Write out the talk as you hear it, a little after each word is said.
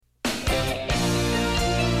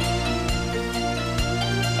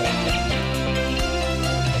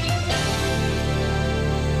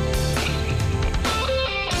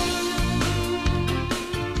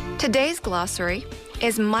glossary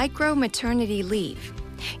is micro-maternity leave.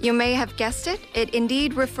 You may have guessed it, it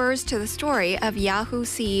indeed refers to the story of Yahoo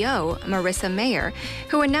CEO Marissa Mayer,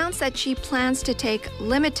 who announced that she plans to take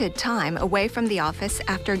limited time away from the office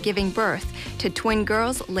after giving birth to twin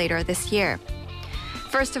girls later this year.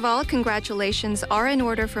 First of all, congratulations are in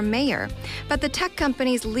order for Mayer, but the tech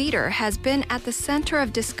company's leader has been at the center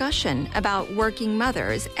of discussion about working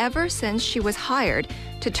mothers ever since she was hired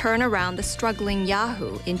to turn around the struggling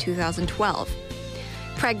Yahoo in 2012.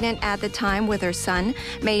 Pregnant at the time with her son,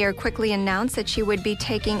 Mayer quickly announced that she would be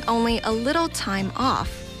taking only a little time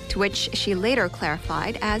off, to which she later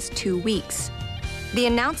clarified as 2 weeks. The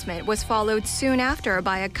announcement was followed soon after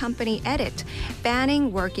by a company edit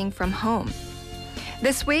banning working from home.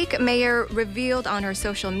 This week, Mayer revealed on her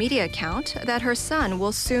social media account that her son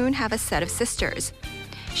will soon have a set of sisters.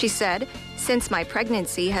 She said, "Since my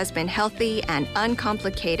pregnancy has been healthy and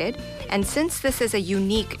uncomplicated, and since this is a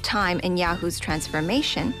unique time in Yahoo's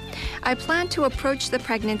transformation, I plan to approach the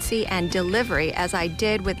pregnancy and delivery as I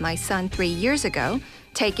did with my son 3 years ago,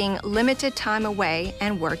 taking limited time away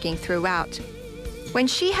and working throughout." When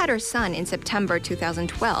she had her son in September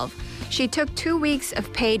 2012, she took 2 weeks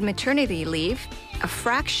of paid maternity leave, a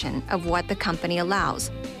fraction of what the company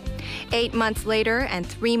allows. 8 months later and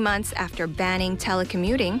 3 months after banning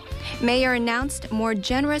telecommuting, Mayer announced more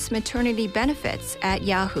generous maternity benefits at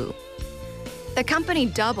Yahoo. The company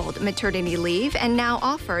doubled maternity leave and now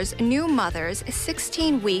offers new mothers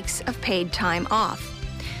 16 weeks of paid time off.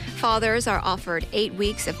 Fathers are offered 8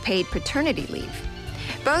 weeks of paid paternity leave.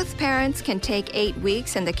 Both parents can take 8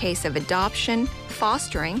 weeks in the case of adoption,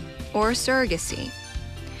 fostering, or surrogacy.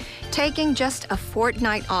 Taking just a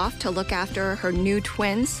fortnight off to look after her new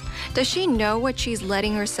twins, does she know what she's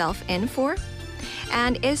letting herself in for?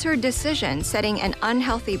 And is her decision setting an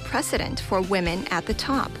unhealthy precedent for women at the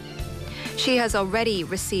top? She has already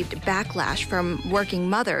received backlash from working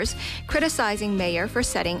mothers criticizing Mayer for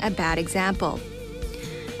setting a bad example.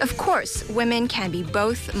 Of course, women can be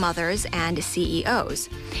both mothers and CEOs,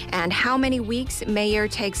 and how many weeks Mayer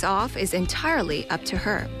takes off is entirely up to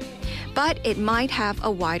her. But it might have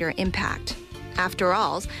a wider impact. After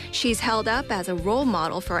all, she's held up as a role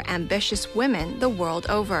model for ambitious women the world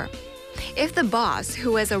over. If the boss,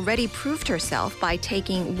 who has already proved herself by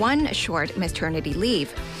taking one short maternity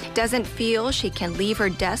leave, doesn't feel she can leave her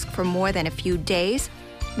desk for more than a few days,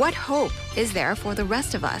 what hope is there for the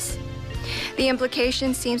rest of us? The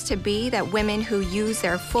implication seems to be that women who use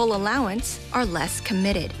their full allowance are less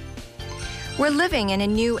committed. We're living in a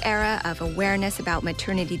new era of awareness about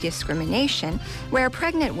maternity discrimination, where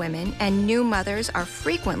pregnant women and new mothers are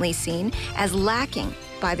frequently seen as lacking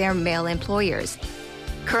by their male employers.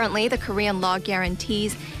 Currently, the Korean law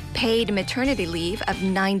guarantees paid maternity leave of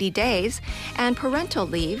 90 days and parental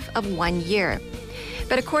leave of 1 year.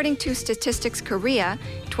 But according to Statistics Korea,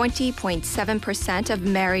 20.7% of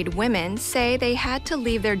married women say they had to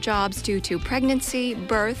leave their jobs due to pregnancy,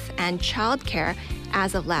 birth, and childcare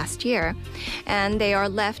as of last year, and they are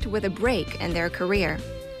left with a break in their career.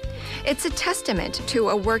 It's a testament to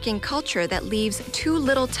a working culture that leaves too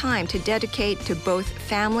little time to dedicate to both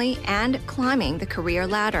family and climbing the career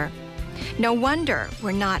ladder. No wonder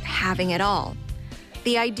we're not having it all.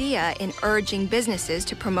 The idea in urging businesses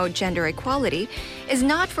to promote gender equality is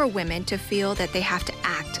not for women to feel that they have to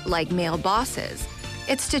act like male bosses.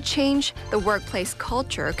 It's to change the workplace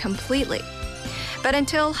culture completely. But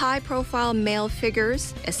until high-profile male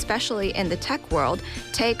figures, especially in the tech world,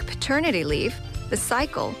 take paternity leave, the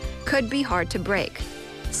cycle could be hard to break.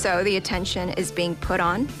 So the attention is being put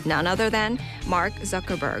on none other than Mark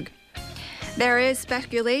Zuckerberg. There is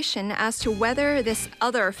speculation as to whether this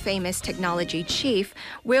other famous technology chief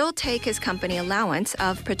will take his company allowance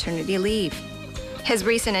of paternity leave. His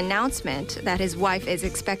recent announcement that his wife is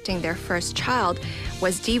expecting their first child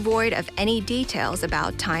was devoid of any details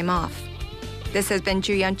about time off. This has been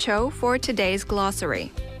Ju Yeon Cho for today's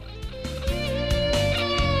Glossary.